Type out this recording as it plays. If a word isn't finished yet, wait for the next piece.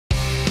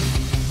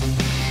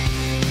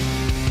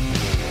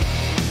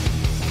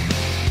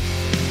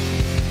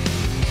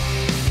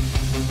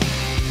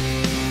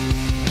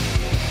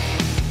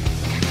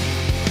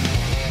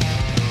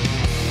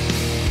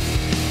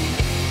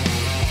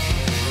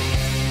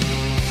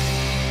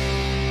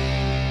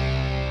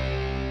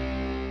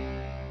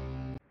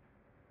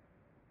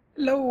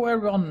Hello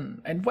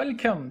everyone and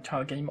welcome to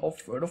our game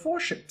of World of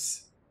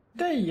Warships.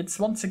 Today it's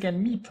once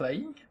again me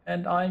playing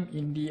and I'm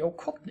in the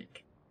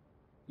Okhotnik,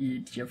 the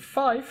tier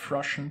 5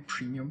 Russian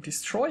premium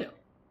destroyer.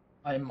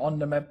 I'm on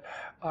the map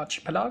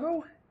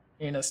Archipelago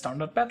in a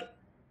standard battle.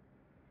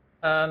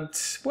 And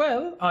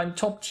well, I'm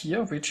top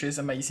tier, which is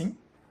amazing.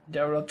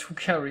 There are 2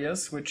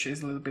 carriers, which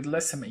is a little bit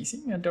less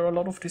amazing, and there are a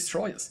lot of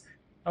destroyers.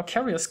 Now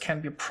carriers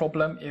can be a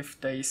problem if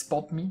they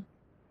spot me,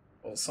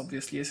 because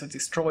obviously as a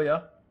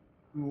destroyer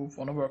you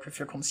want to work with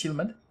your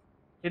concealment.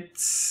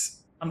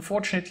 It's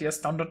unfortunately a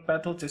standard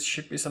battle. This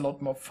ship is a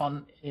lot more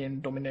fun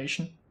in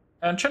domination,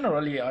 and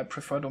generally I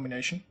prefer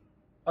domination,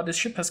 but this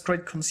ship has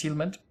great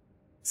concealment,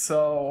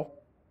 so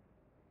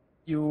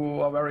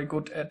you are very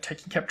good at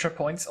taking capture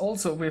points.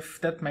 Also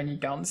with that many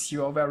guns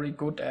you are very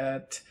good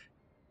at,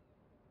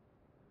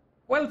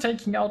 well,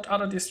 taking out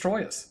other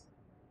destroyers.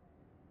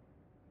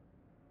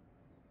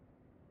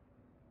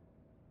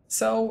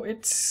 So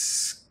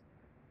it's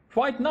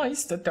quite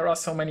nice that there are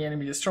so many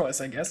enemy destroyers,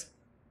 I guess.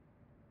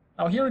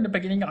 Now here in the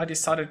beginning I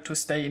decided to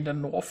stay in the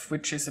north,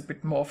 which is a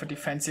bit more of a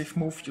defensive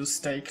move. You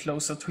stay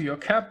closer to your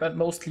cap and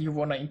mostly you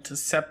want to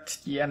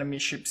intercept the enemy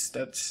ships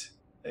that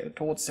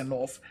towards the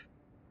north.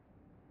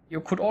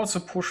 You could also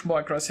push more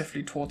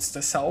aggressively towards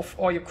the south,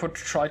 or you could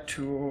try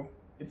to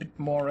a bit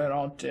more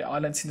around the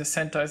islands in the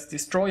center as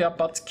destroyer,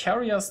 but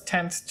carriers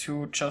tend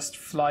to just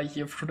fly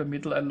here through the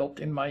middle a lot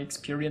in my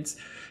experience,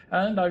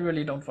 and I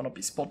really don't want to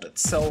be spotted.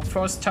 So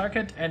first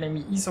target,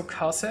 enemy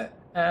Isokase,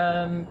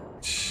 and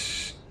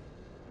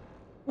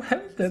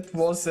well, that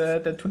was a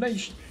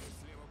detonation.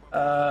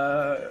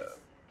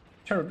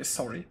 Terribly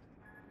sorry.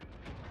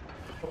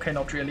 Okay,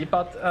 not really,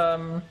 but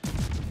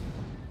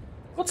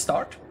good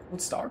start,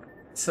 good start.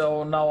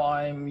 So now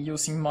I'm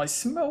using my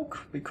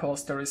smoke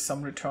because there is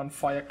some return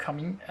fire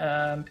coming,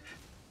 and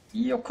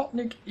the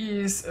Okhotnik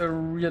is a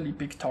really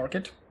big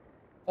target.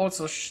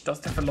 Also she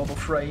does have a lot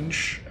of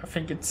range. I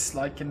think it's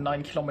like a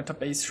 9 kilometer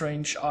base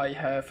range. I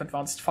have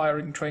advanced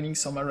firing training,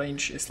 so my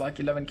range is like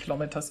 11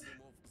 kilometers.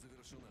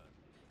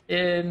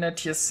 In a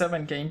tier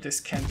 7 game this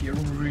can be a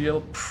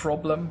real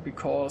problem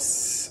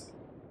because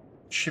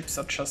ships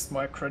are just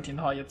more accurate in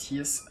higher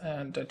tiers,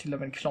 and at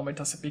 11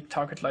 kilometers a big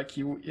target like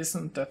you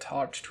isn't that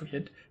hard to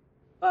hit.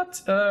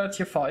 But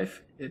tier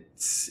 5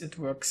 it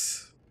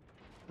works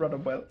rather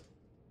well.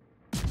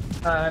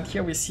 And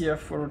here we see a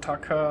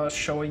Furutaka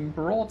showing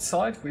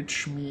broadside,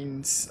 which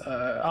means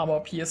armor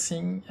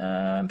piercing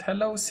and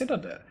hello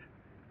Citadel.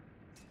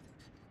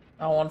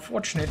 Now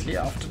unfortunately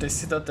after the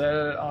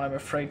Citadel I'm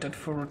afraid that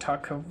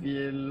Furutaka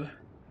will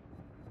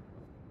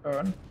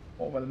burn,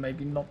 or well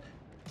maybe not.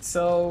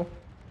 So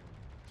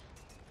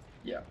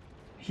yeah,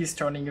 he's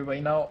turning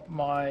away now.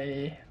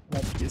 My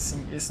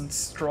piercing isn't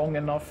strong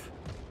enough.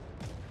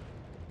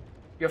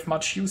 You have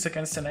much use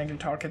against an angle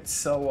target,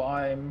 so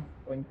I'm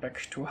going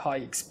back to high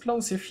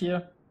explosive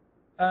here.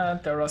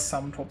 And there are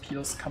some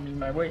torpedoes coming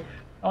my way.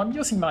 I'm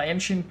using my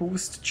engine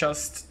boost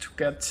just to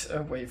get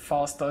away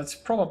faster. It's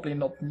probably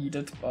not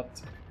needed,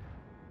 but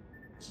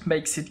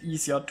makes it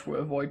easier to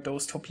avoid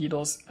those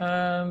torpedoes.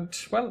 And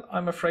well,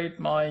 I'm afraid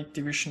my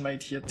division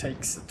mate here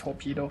takes a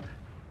torpedo.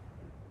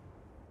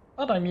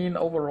 But I mean,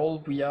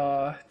 overall we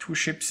are 2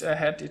 ships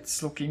ahead,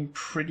 it's looking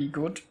pretty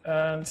good,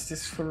 and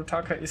this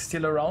Furutaka is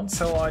still around,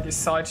 so I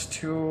decide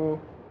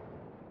to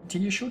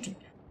continue shooting.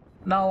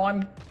 Now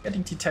I'm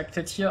getting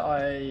detected here.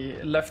 I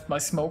left my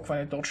smoke when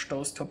I dodged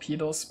those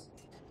torpedoes.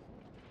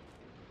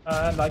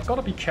 And I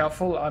gotta be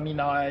careful. I mean,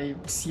 I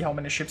see how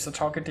many ships are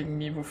targeting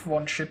me. With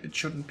 1 ship it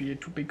shouldn't be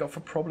too big of a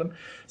problem.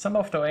 Some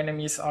of the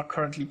enemies are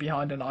currently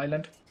behind an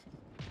island.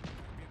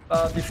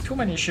 But if too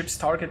many ships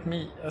target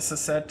me, as I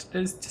said,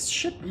 this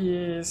ship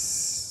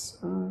is,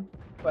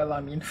 well,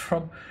 I mean,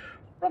 from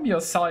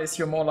your size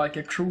you're more like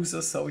a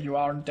cruiser, so you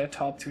aren't that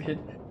hard to hit.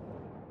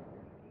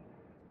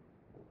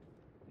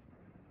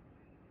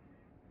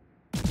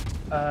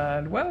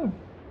 And well,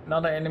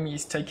 another enemy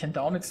is taken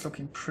down. It's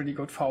looking pretty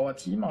good for our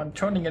team. I'm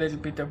turning a little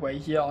bit away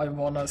here. I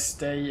wanna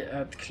stay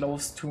at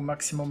close to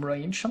maximum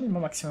range. I mean, my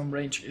maximum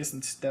range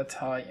isn't that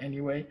high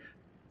anyway,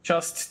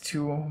 just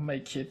to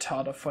make it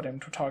harder for them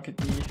to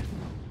target me.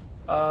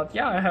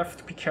 Yeah, I have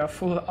to be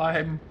careful.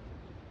 I'm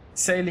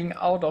sailing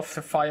out of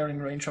the firing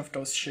range of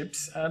those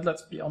ships, and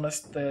let's be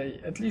honest,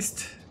 at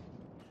least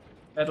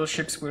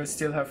battleships will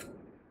still have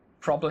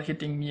trouble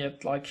hitting me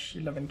at like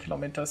 11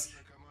 kilometers.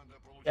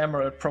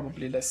 Emerald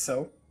probably less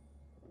so.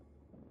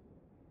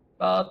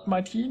 But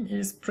my team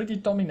is pretty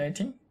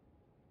dominating,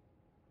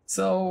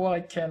 so I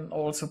can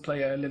also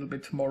play a little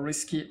bit more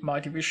risky. My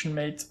division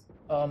mate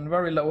on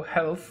very low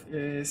health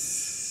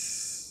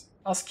is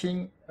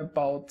asking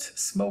about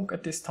smoke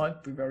at this time.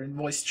 We were in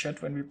voice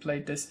chat when we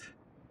played this.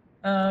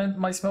 And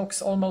my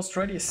smoke's almost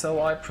ready,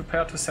 so I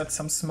prepare to set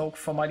some smoke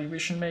for my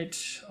division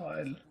mate.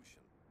 I'll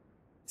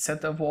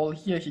set a wall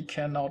here. He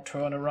can now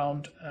turn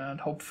around and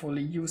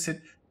hopefully use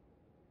it.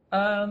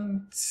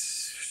 And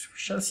we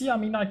shall see. I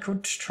mean, I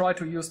could try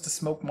to use the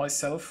smoke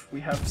myself. We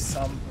have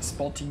some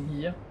spotting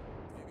here.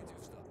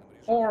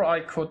 Or I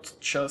could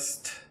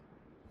just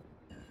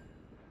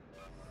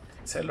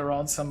sail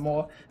around some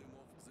more.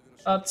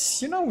 But,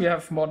 you know, we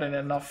have more than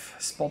enough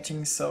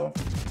spotting, so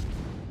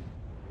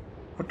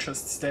could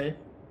just stay.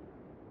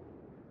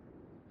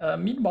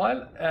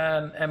 Meanwhile,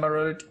 an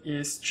emerald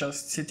is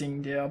just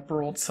sitting there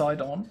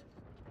broadside on.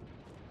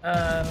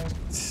 And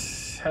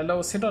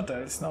hello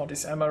Citadels, now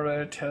this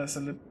emerald has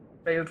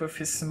failed with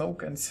his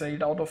smoke and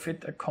sailed out of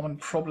it, a common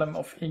problem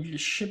of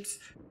English ships.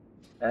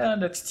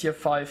 And at tier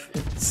 5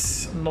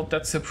 it's not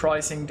that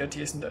surprising that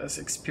he isn't as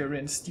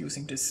experienced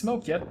using this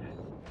smoke yet.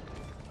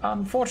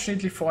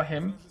 Unfortunately for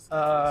him,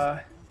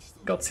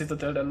 got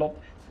Citadel a lot.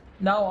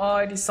 Now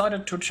I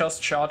decided to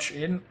just charge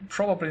in,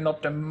 probably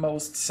not the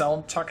most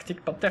sound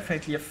tactic, but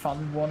definitely a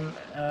fun one,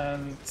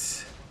 and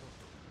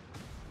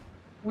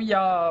we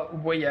are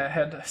way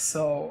ahead,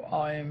 so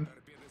I'm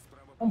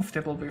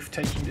comfortable with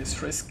taking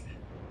this risk.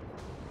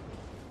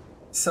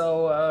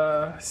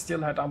 So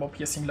still had armor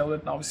piercing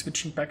loaded, now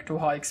switching back to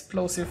high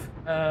explosive,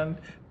 and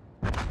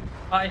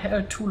I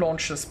held 2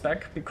 launchers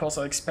back because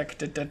I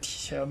expected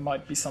that there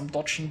might be some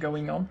dodging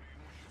going on.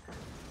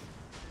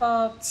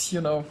 But, you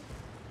know,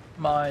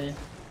 my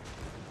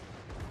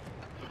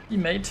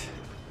teammate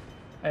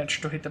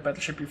managed to hit the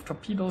battleship with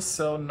torpedoes,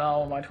 so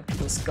now my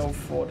torpedoes go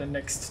for the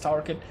next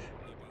target.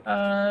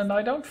 And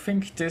I don't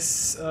think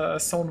this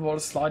zone wall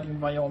sliding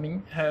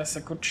Wyoming has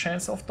a good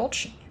chance of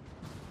dodging.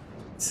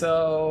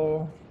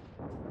 So,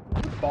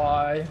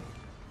 goodbye.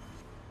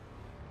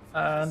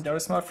 And there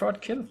is my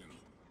 3rd kill.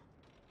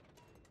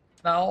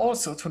 Now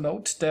also to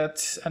note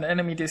that an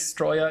enemy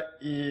destroyer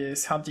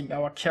is hunting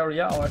our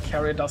carrier. Our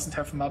carrier doesn't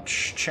have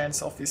much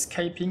chance of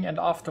escaping, and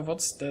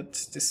afterwards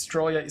that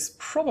destroyer is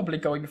probably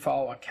going for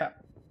our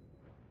cap.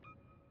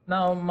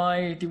 Now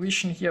my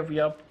division here, we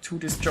have 2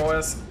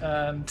 destroyers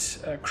and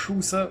a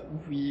cruiser.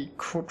 We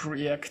could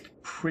react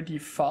pretty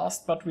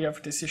fast, but we have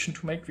a decision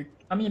to make.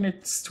 I mean,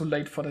 it's too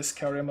late for this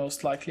carrier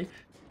most likely,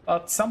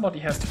 but somebody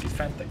has to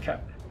defend the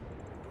cap.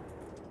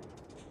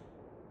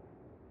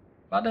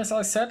 But as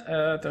I said,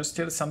 there's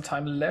still some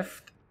time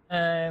left,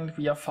 and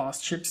we are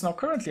fast ships. Now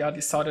currently I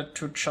decided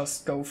to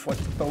just go for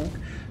the boat,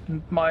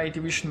 and my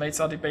division mates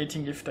are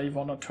debating if they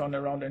wanna turn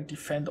around and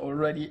defend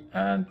already,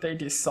 and they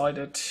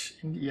decided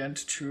in the end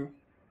to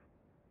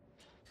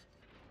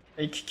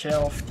take care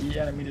of the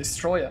enemy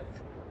destroyer,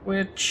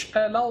 which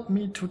allowed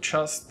me to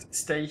just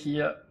stay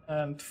here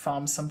and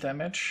farm some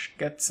damage,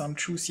 get some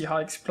juicy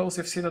high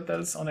explosive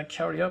citadels on a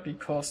carrier,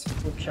 because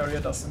the carrier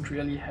doesn't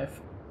really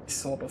have this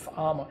sort of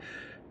armor.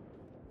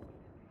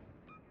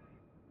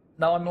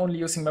 Now I'm only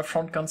using my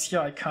front guns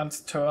here, I can't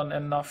turn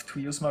enough to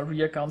use my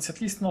rear guns,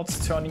 at least not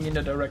turning in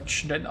the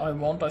direction that I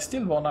want. I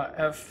still wanna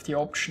have the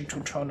option to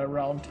turn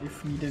around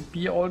if needed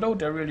be, although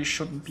there really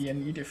shouldn't be a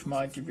need if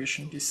my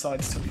division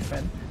decides to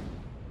defend.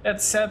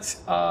 That said,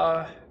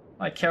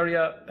 my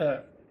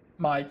carrier,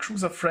 my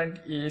cruiser friend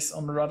is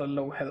on rather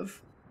low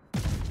health.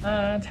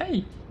 And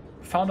hey,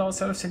 we found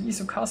ourselves an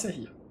Isokase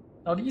here.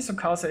 Now the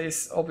Isokase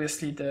is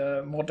obviously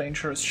the more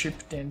dangerous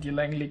ship than the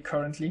Langley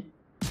currently.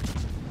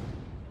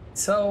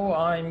 So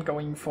I'm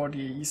going for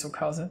the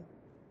Isokase.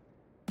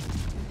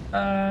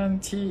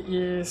 And he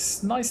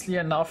is nicely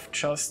enough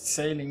just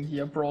sailing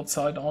here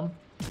broadside on.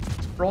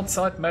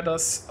 Broadside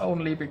matters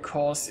only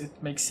because it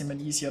makes him an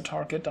easier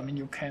target. I mean,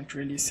 you can't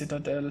really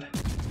Citadel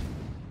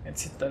and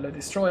Citadel a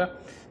destroyer.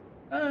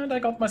 And I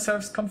got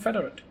myself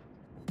Confederate.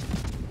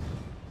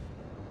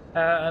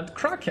 And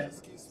Kraken.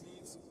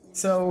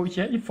 So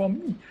yay for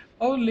me.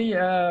 Only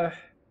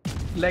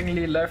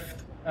Langley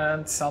left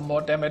and some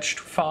more damage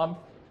to farm.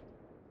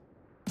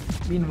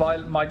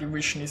 Meanwhile, my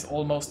division is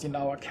almost in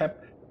our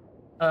cap,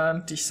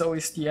 and so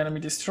is the enemy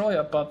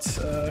destroyer, but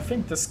I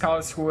think the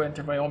Karlsruhe and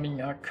the Wyoming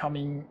are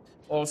coming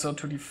also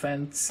to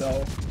defend,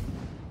 so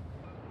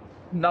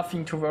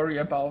nothing to worry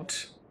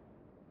about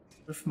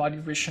with my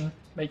division.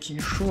 Making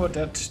sure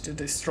that the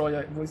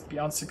destroyer will be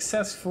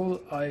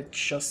unsuccessful, I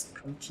just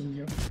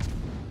continue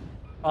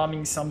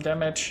farming some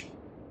damage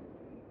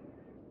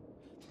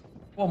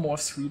for more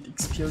sweet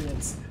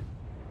experience.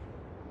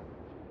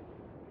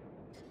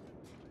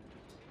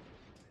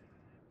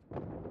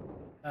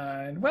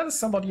 And well,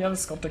 somebody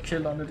else got the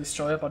kill on the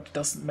destroyer, but it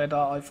doesn't matter,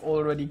 I've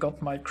already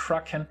got my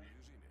Kraken.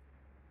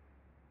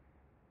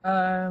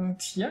 And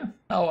yeah,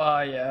 now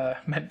I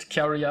meant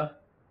carrier,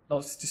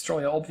 not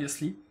destroyer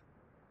obviously.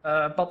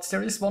 But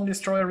there is 1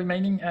 destroyer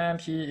remaining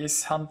and he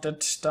is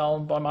hunted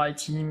down by my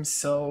team,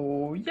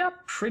 so yeah,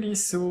 pretty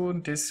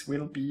soon this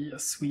will be a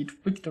sweet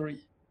victory.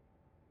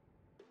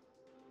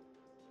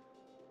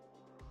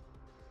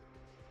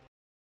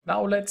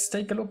 Now let's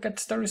take a look at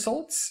the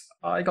results.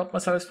 I got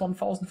myself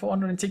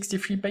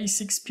 1463 base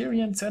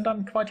experience and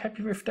I'm quite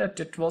happy with that.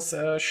 It was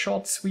a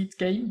short, sweet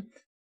game.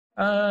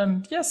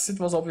 And yes, it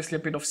was obviously a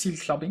bit of seal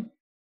clubbing.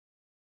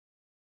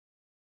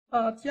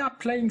 But yeah,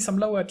 playing some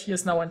lower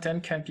tiers now and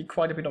then can be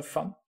quite a bit of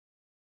fun.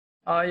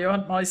 I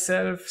earned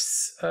myself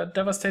a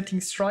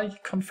devastating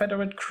strike,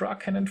 Confederate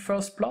Kraken and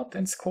First Blood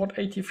and scored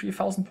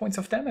 83,000 points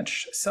of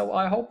damage. So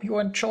I hope you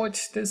enjoyed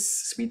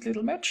this sweet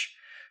little match.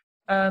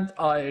 And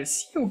I'll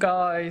see you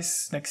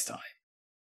guys next time.